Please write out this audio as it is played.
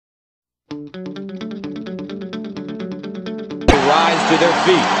Rise to their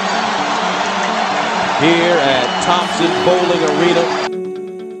feet here at Thompson Bowling Arena.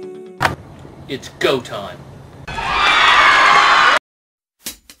 It's go time.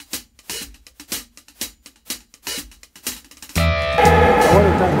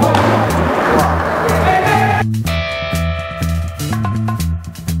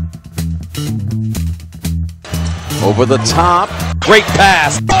 Over the top, great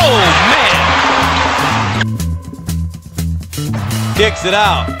pass. Oh man! Kicks it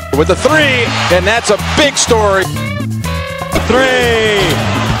out with the three, and that's a big story. Three.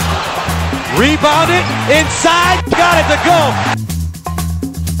 Rebounded inside, got it to go.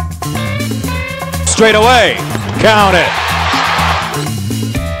 Straight away, count it.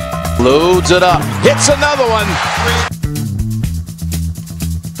 Loads it up, hits another one.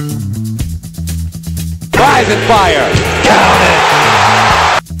 Rise and fire, count it.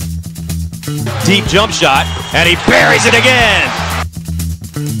 Deep jump shot, and he buries it again.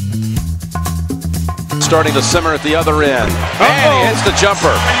 Starting to simmer at the other end. And he hits the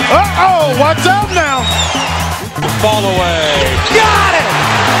jumper. Uh-oh, what's up now? Fall away. Got it!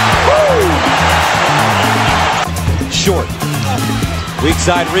 Woo! Short. Weak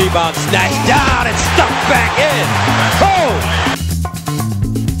side rebound, snatched down and stuck back in. Oh!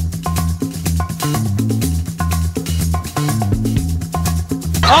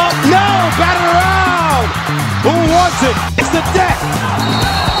 Oh, no! Batted around! Who wants it? It's the deck!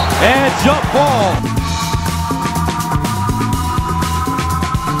 And jump ball.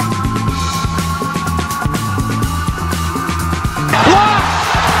 Block!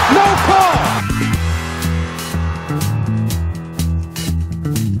 No call!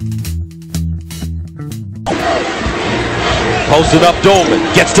 Posted up Dolman,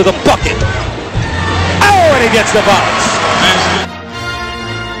 gets to the bucket. Oh, and he gets the bounce.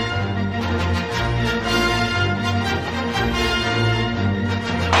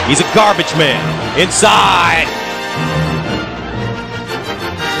 He's a garbage man. Inside.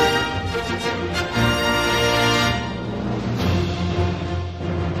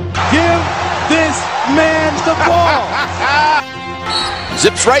 Give this man the ball.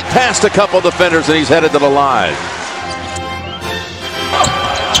 Zips right past a couple defenders and he's headed to the line.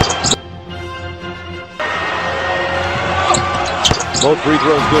 Both free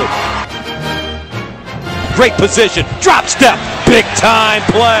throws good. Great position, drop step, big time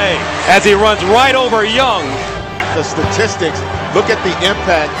play as he runs right over Young. The statistics, look at the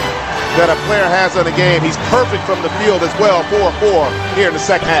impact that a player has on a game. He's perfect from the field as well, 4-4 here in the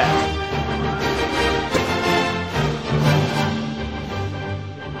second half.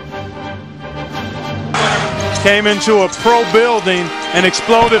 Came into a pro building and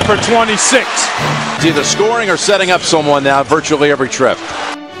exploded for 26. It's either scoring or setting up someone now virtually every trip.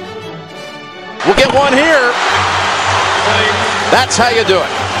 We'll get one here. That's how you do it.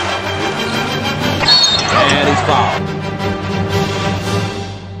 And he's fouled.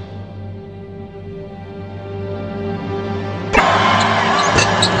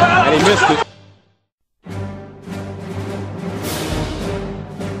 And he missed it.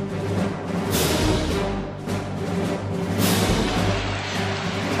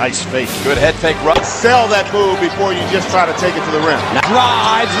 Nice fake. Good head fake. Sell that move before you just try to take it to the rim.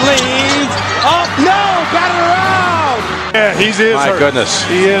 Drives, leads, up, no, batted around. Yeah, he is hurt. My goodness.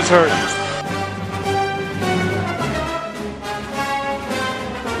 He is hurt.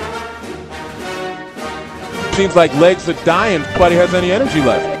 Seems like legs are dying. Nobody has any energy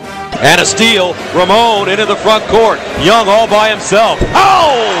left. And a steal. Ramon into the front court. Young all by himself.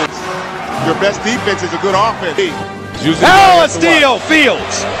 Oh! Your best defense is a good offense. Oh, a steal.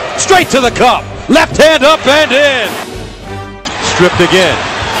 Fields. Straight to the cup. Left hand up and in. Stripped again.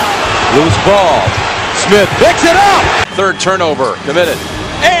 Loose ball. Smith picks it up. Third turnover. Committed.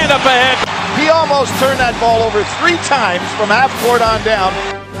 And up ahead. He almost turned that ball over 3 times from half court on down.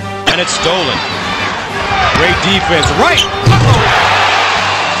 And it's stolen. Great defense. Right.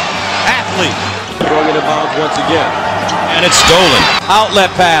 Athlete. Throwing it in bounds once again. And it's stolen. Outlet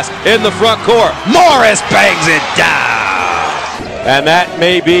pass in the front court. Morris bangs it down. And that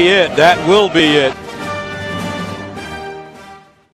may be it. That will be it.